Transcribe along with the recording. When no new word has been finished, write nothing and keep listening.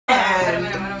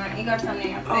You got some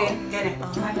there. Oh, get it.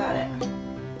 I got it.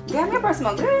 Damn, your breath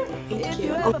smell good. Thank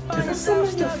you. Oh, Is that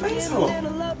something in your face? Hold on.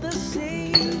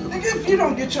 Nigga, if you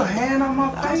don't get your hand on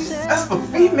my face, that's for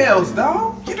females,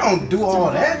 dog. You don't do all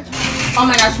that. Oh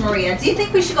my gosh, Maria, do you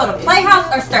think we should go to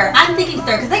Playhouse or Stir? I'm thinking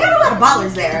Stir, because they got a lot of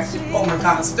ballers there. Oh my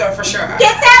God, Stir for sure.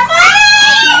 Get that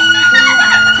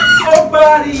money! Your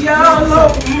body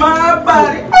all over my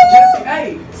body. Jesse,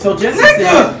 hey, so Jesse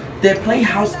said that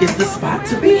Playhouse is the spot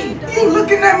to be. You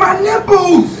looking at my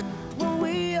nipples.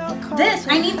 This,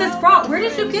 I need this bra. Where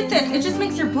did you get this? It just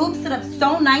makes your boobs sit up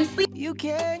so nicely. You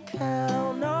can't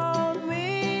count on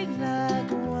me like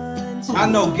one. I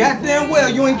know goddamn well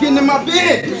you ain't getting in my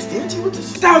bed. You stingy with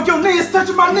the dog, your knee is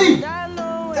touching my knee.